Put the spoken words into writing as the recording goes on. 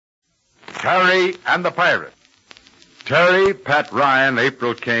Terry and the Pirate. Terry, Pat Ryan,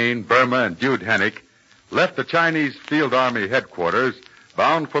 April Kane, Burma, and Jude Hennick left the Chinese Field Army headquarters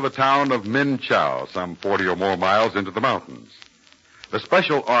bound for the town of Min Chau, some 40 or more miles into the mountains. The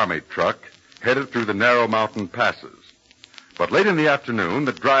special army truck headed through the narrow mountain passes. But late in the afternoon,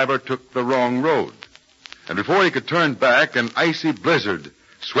 the driver took the wrong road. And before he could turn back, an icy blizzard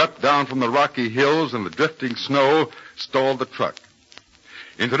swept down from the rocky hills, and the drifting snow stalled the truck.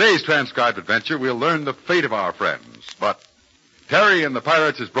 In today's transcribed adventure, we'll learn the fate of our friends. But Terry and the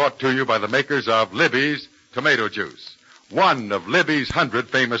Pirates is brought to you by the makers of Libby's Tomato Juice, one of Libby's 100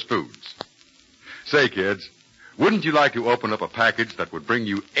 famous foods. Say, kids, wouldn't you like to open up a package that would bring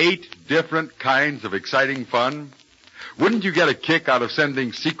you 8 different kinds of exciting fun? Wouldn't you get a kick out of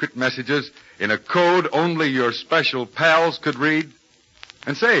sending secret messages in a code only your special pals could read?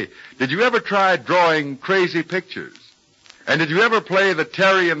 And say, did you ever try drawing crazy pictures? And did you ever play the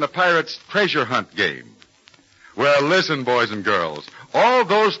Terry and the Pirates treasure hunt game? Well, listen, boys and girls, all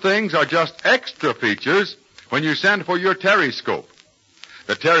those things are just extra features when you send for your Terryscope.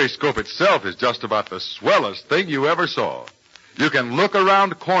 The Terryscope itself is just about the swellest thing you ever saw. You can look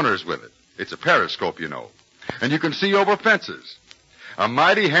around corners with it. It's a periscope, you know. And you can see over fences. A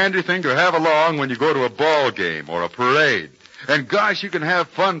mighty handy thing to have along when you go to a ball game or a parade. And gosh, you can have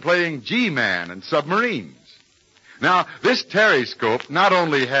fun playing G-Man and submarines. Now, this Terryscope not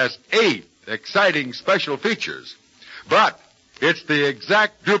only has 8 exciting special features, but it's the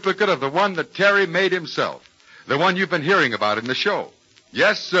exact duplicate of the one that Terry made himself, the one you've been hearing about in the show.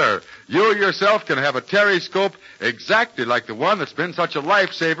 Yes, sir, you yourself can have a Terryscope exactly like the one that's been such a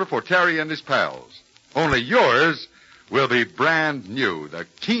lifesaver for Terry and his pals. Only yours will be brand new, the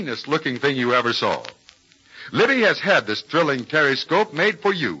keenest looking thing you ever saw. Libby has had this thrilling Terryscope made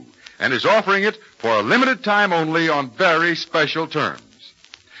for you and is offering it for a limited time only on very special terms.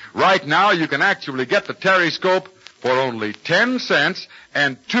 Right now, you can actually get the Terryscope for only 10 cents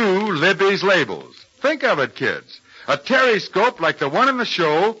and 2 Libby's labels. Think of it, kids. A Terryscope like the one in the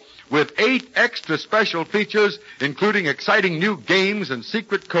show with 8 extra special features, including exciting new games and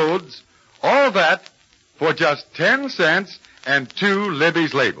secret codes. All that for just 10 cents and 2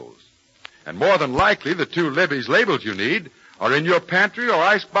 Libby's labels. And more than likely, the 2 Libby's labels you need are in your pantry or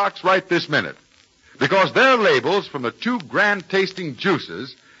icebox right this minute. Because they're labels from the 2 grand-tasting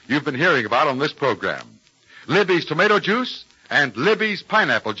juices you've been hearing about on this program. Libby's Tomato Juice and Libby's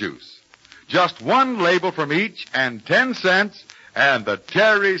Pineapple Juice. Just 1 label from each and 10 cents, and the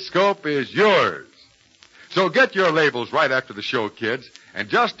Terryscope is yours. So get your labels right after the show, kids, and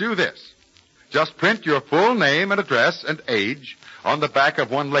just do this. Just print your full name and address and age on the back of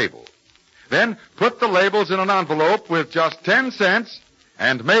 1 label. Then put the labels in an envelope with just 10 cents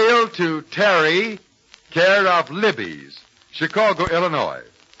and mail to Terry, care of Libby's, Chicago, Illinois.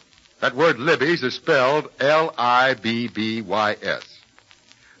 That word Libby's is spelled L-I-B-B-Y-S.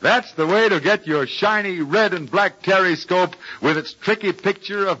 That's the way to get your shiny red and black Terryscope with its tricky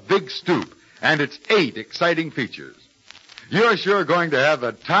picture of Big Stoop and its 8 exciting features. You're sure going to have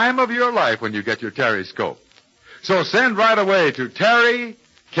the time of your life when you get your Terryscope. So send right away to Terry,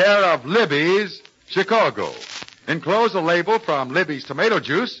 care of Libby's, Chicago. Enclose a label from Libby's Tomato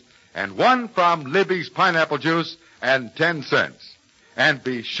Juice and 1 from Libby's Pineapple Juice and 10 cents. And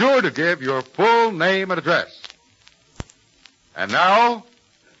be sure to give your full name and address. And now,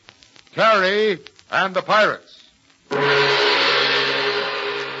 Terry and the Pirates.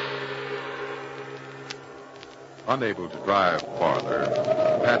 Unable to drive farther,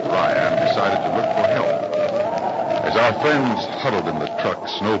 Pat Ryan decided to look for help. As our friends huddled in the truck,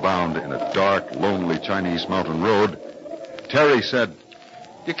 snowbound in a dark, lonely Chinese mountain road, Terry said,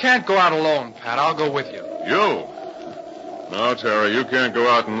 "You can't go out alone, Pat. I'll go with you." You? No, Terry, you can't go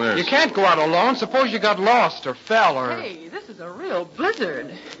out in this. You can't go out alone. Suppose you got lost or fell or... Hey, this is a real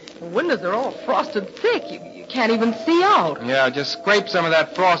blizzard. The windows are all frosted thick. You can't even see out. Yeah, just scrape some of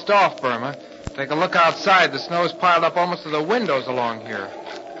that frost off, Burma. Take a look outside. The snow's piled up almost to the windows along here.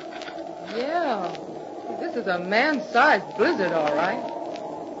 Yeah. This is a man-sized blizzard, all right.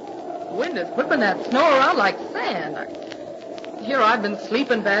 The wind is whipping that snow around like sand. Here I've been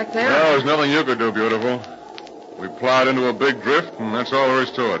sleeping back there. Well, there's nothing you could do, beautiful. We plowed into a big drift, and that's all there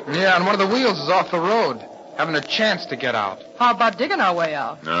is to it. Yeah, and one of the wheels is off the road. Haven't a chance to get out. How about digging our way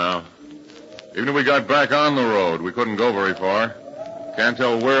out? No. Even if we got back on the road, we couldn't go very far. Can't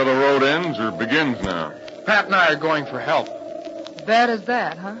tell where the road ends or begins now. Pat and I are going for help. Bad as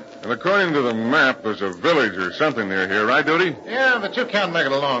that, huh? And according to the map, there's a village or something near here, right, Duty? Yeah, but you can't make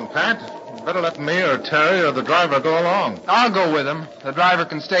it alone, Pat. Better let me or Terry or the driver go along. I'll go with him. The driver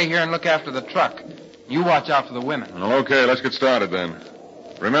can stay here and look after the truck. You watch out for the women. Well, okay, let's get started then.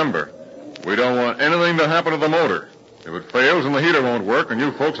 Remember, We don't want anything to happen to the motor. If it fails and the heater won't work, and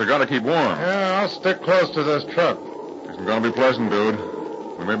you folks have got to keep warm. Yeah, I'll stick close to this truck. Isn't going to be pleasant, dude.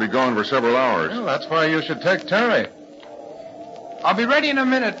 We may be gone for several hours. Well, that's why you should take Terry. I'll be ready in a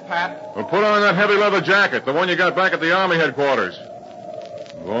minute, Pat. Well, put on that heavy leather jacket, the one you got back at the Army headquarters.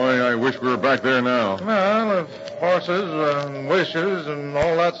 Boy, I wish we were back there now. Well, if horses and wishes and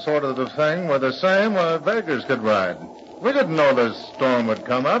all that sort of thing were the same, beggars could ride. We didn't know this storm would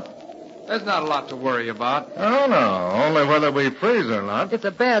come up. There's not a lot to worry about. Oh, no. Only whether we freeze or not. It's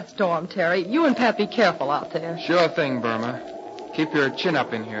a bad storm, Terry. You and Pat be careful out there. Sure thing, Burma. Keep your chin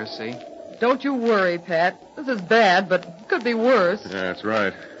up in here, see? Don't you worry, Pat. This is bad, but it could be worse. Yeah, that's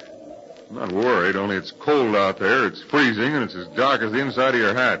right. I'm not worried, only it's cold out there, it's freezing, and it's as dark as the inside of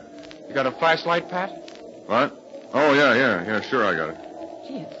your hat. You got a flashlight, Pat? What? Oh, yeah, sure I got it.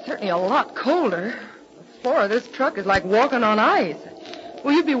 Gee, it's certainly a lot colder. The floor of this truck is like walking on ice.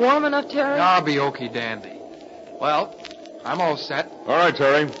 Will you be warm enough, Terry? I'll be okie dandy. Well, I'm all set. All right,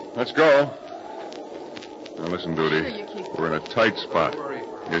 Terry, let's go. Now, listen, Sure Duty. you keep- We're in a tight spot.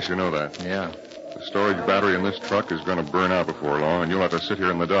 Yes, you know that. Yeah. The storage battery in this truck is going to burn out before long, and you'll have to sit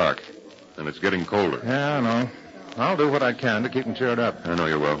here in the dark. And it's getting colder. Yeah, I know. I'll do what I can to keep him cheered up. I know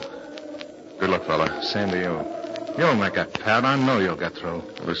you will. Good luck, fella. Same to you. You'll make it, Pat. I know you'll get through.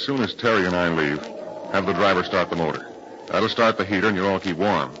 Well, as soon as Terry and I leave, have the driver start the motor. That'll start the heater, and you'll all keep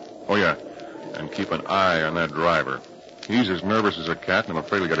warm. Oh, yeah. And keep an eye on that driver. He's as nervous as a cat, and I'm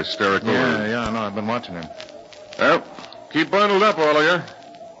afraid he'll get hysterical. Yeah, I know. I've been watching him. Well, keep bundled up, all of you.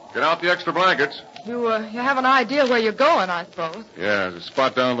 Get out the extra blankets. You have an idea where you're going, I suppose. Yeah, there's a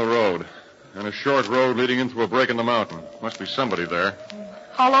spot down the road. And a short road leading in through a break in the mountain. Must be somebody there.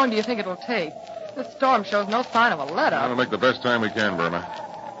 How long do you think it'll take? This storm shows no sign of a We'll let-up. make the best time we can, Burma.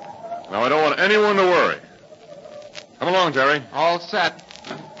 Now, I don't want anyone to worry. Come along, Terry. All set.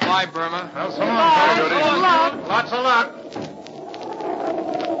 Bye, Burma. Well, so long, Bye. Terry. Good luck. Lots of luck.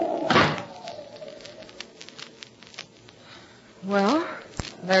 Well,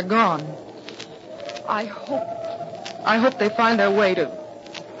 they're gone. I hope they find their way to,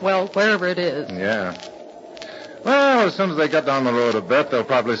 well, wherever it is. Yeah. Well, as soon as they get down the road a bit, they'll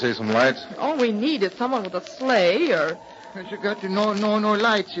probably see some lights. All we need is someone with a sleigh or... You got no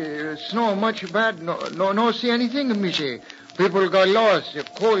lights. Snow much bad. No see anything, Missy. People got lost.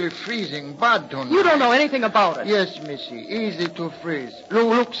 Cold, freezing, bad tonight. You don't know anything about it. Yes, Missy. Easy to freeze.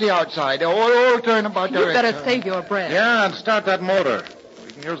 Look, see outside. All turn about You direction. better save your breath. Yeah, and start that motor.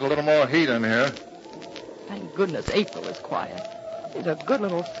 We can use a little more heat in here. Thank goodness April is quiet. She's a good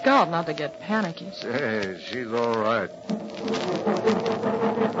little scout not to get panicky. Say, she's all right.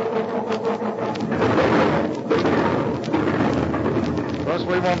 Plus,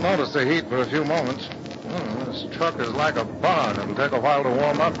 we won't notice the heat for a few moments. This truck is like a barn. It'll take a while to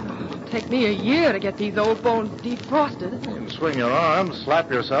warm up. It'll take me a year to get these old bones defrosted. You can swing your arms, slap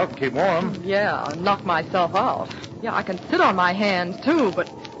yourself, keep warm. Yeah, and knock myself out. Yeah, I can sit on my hands, too, but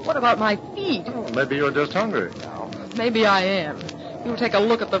what about my feet? Well, maybe you're just hungry. Maybe I am. You take a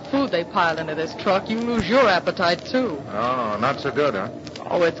look at the food they piled into this truck, you lose your appetite, too. Oh, not so good, huh?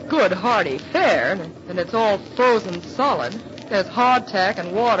 Oh, it's good, hearty fare, and it's all frozen solid. There's hardtack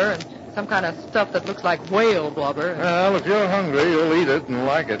and water and some kind of stuff that looks like whale blubber. Well, if you're hungry, you'll eat it and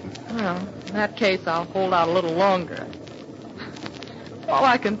like it. Well, in that case, I'll hold out a little longer. All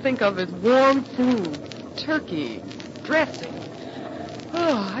I can think of is warm food, turkey, dressing.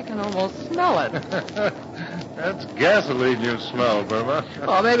 Oh, I can almost smell it. That's gasoline you smell, Burma.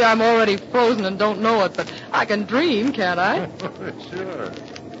 Oh, maybe I'm already frozen and don't know it, but I can dream, can't I? Sure.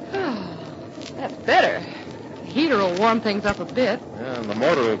 That's better. The heater will warm things up a bit. Yeah, and the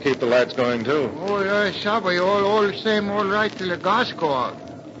motor will keep the lights going, too. Oh, yeah, Shabby. All same, all right till the gas go out.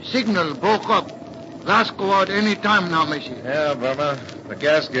 Signal broke up. Gas go out any time now, Missy. Yeah, Burma. The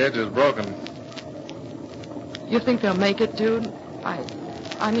gas gauge is broken. You think they'll make it, dude?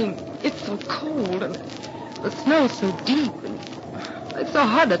 I mean, it's so cold and the snow's so deep and it's so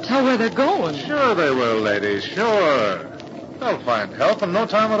hard to tell where they're going. Sure they will, ladies. Sure. They'll find help in no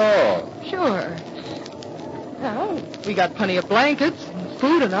time at all. Sure. Well, we got plenty of blankets and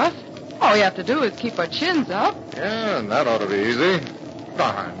food enough. All we have to do is keep our chins up. Yeah, and that ought to be easy.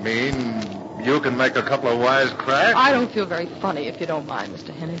 I mean, you can make a couple of wise cracks. I don't feel very funny, if you don't mind,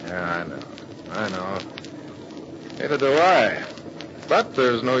 Mr. Henny. Yeah, I know. Neither do I. But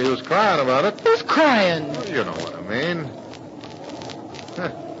there's no use crying about it. Who's crying? You know what I mean.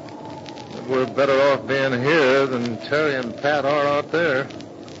 We're better off being here than Terry and Pat are out there.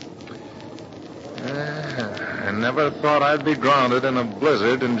 I never thought I'd be grounded in a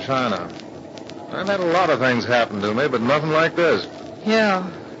blizzard in China. I've had a lot of things happen to me, but nothing like this. Yeah.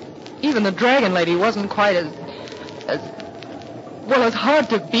 Even the dragon lady wasn't quite as hard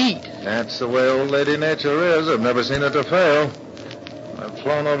to beat. That's the way old Lady Nature is. I've never seen it to fail. I've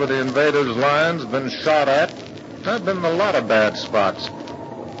flown over the invaders' lines, been shot at. I've been in a lot of bad spots.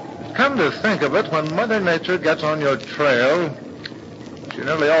 Come to think of it, when Mother Nature gets on your trail, she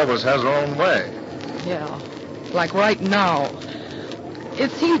nearly always has her own way. Yeah, like right now.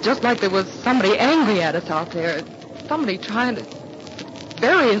 It seems just like there was somebody angry at us out there. Somebody trying to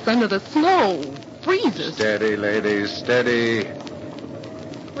bury us under the snow, freeze us. Steady, ladies, steady.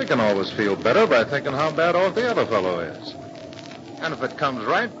 We can always feel better by thinking how bad off the other fellow is. And if it comes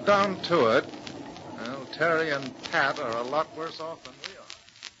right down to it, well, Terry and Pat are a lot worse off than we are.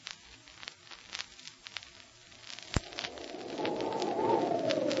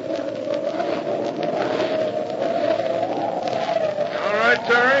 All right,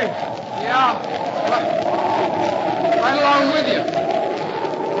 Terry? Yeah. Right along with you.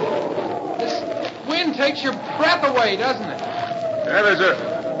 This wind takes your breath away, doesn't it? Yeah, there's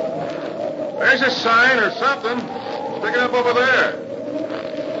a sign or something sticking up over there.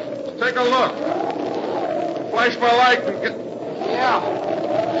 Take a look. Flash my light and get... Yeah.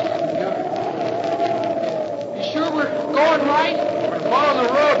 You sure we're going right? We've been following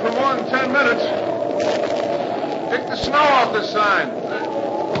the road for more than 10 minutes. Pick the snow off the sign.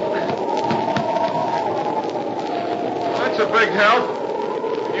 That's a big help.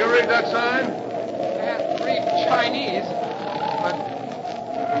 Can you read that sign? Can't read Chinese, but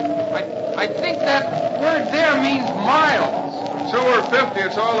I think that word there means miles. 2 or 50,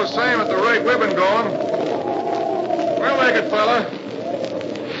 it's all the same at the rate we've been going. We'll make it, fella.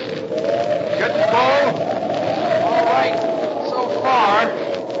 Getting full? All right, so far.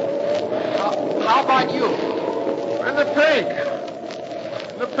 How about you? In the pink.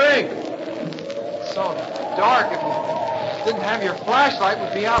 In the pink. It's so dark. If you didn't have your flashlight,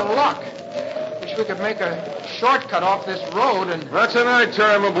 we'd be out of luck. Wish we could make a shortcut off this road and... That's an eye,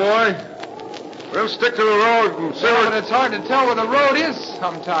 Terry, my boy. We'll stick to the road and see Yeah, what... but it's hard to tell where the road is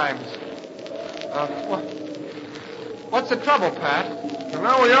sometimes. What's the trouble, Pat? And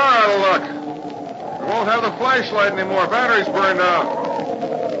now we are out of luck. We won't have the flashlight anymore. Battery's burned out.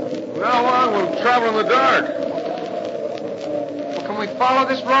 From now on, we'll travel in the dark. Well, can we follow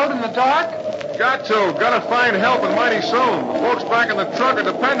this road in the dark? Got to. Got to find help, and mighty soon. The folks back in the truck are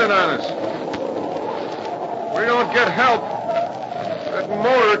dependent on us. If we don't get help, that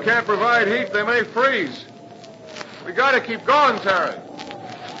motor can't provide heat. They may freeze. We got to keep going, Terry.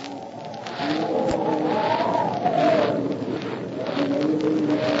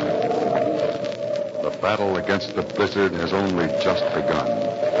 The battle against the blizzard has only just begun.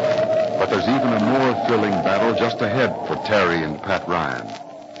 But there's even a more thrilling battle just ahead for Terry and Pat Ryan.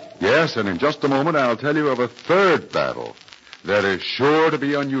 Yes, and in just a moment I'll tell you of a third battle that is sure to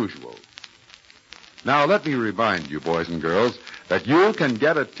be unusual. Now let me remind you, boys and girls, that you can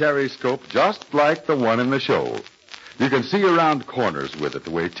get a Terry-scope just like the one in the show. You can see around corners with it the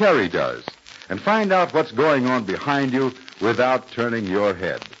way Terry does and find out what's going on behind you without turning your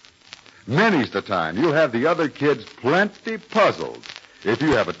head. Many's the time you'll have the other kids plenty puzzled if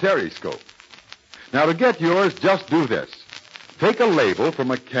you have a Terry-scope. Now, to get yours, just do this. Take a label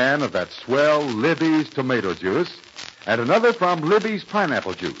from a can of that swell Libby's tomato juice and another from Libby's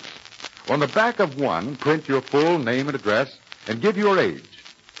pineapple juice. On the back of one, print your full name and address and give your age.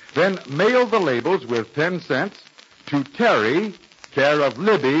 Then mail the labels with 10 cents to Terry, care of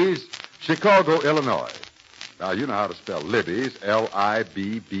Libby's, Chicago, Illinois. Now, you know how to spell Libby's,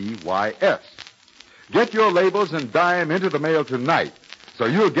 Libbys. Get your labels and dime into the mail tonight so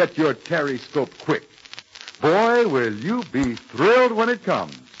you'll get your Terry-scope quick. Boy, will you be thrilled when it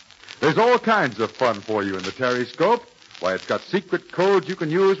comes. There's all kinds of fun for you in the Terry-scope. Why, it's got secret codes you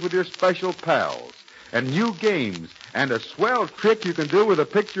can use with your special pals, and new games, and a swell trick you can do with a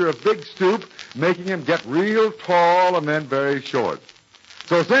picture of Big Stoop, making him get real tall and then very short.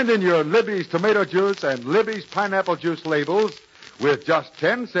 So send in your Libby's tomato juice and Libby's pineapple juice labels with just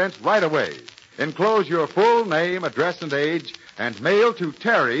 10 cents right away. Enclose your full name, address, and age, and mail to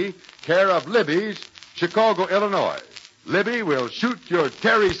Terry, care of Libby's, Chicago, Illinois. Libby will shoot your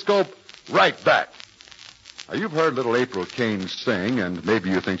Terry-scope right back. Now, you've heard little April Kane sing, and maybe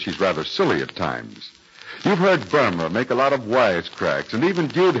you think she's rather silly at times. You've heard Burma make a lot of wisecracks, and even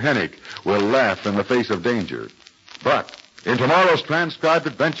Jude Hennick will laugh in the face of danger. But in tomorrow's transcribed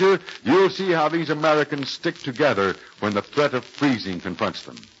adventure, you'll see how these Americans stick together when the threat of freezing confronts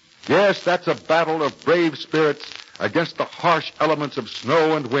them. Yes, that's a battle of brave spirits against the harsh elements of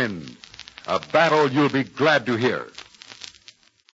snow and wind. A battle you'll be glad to hear.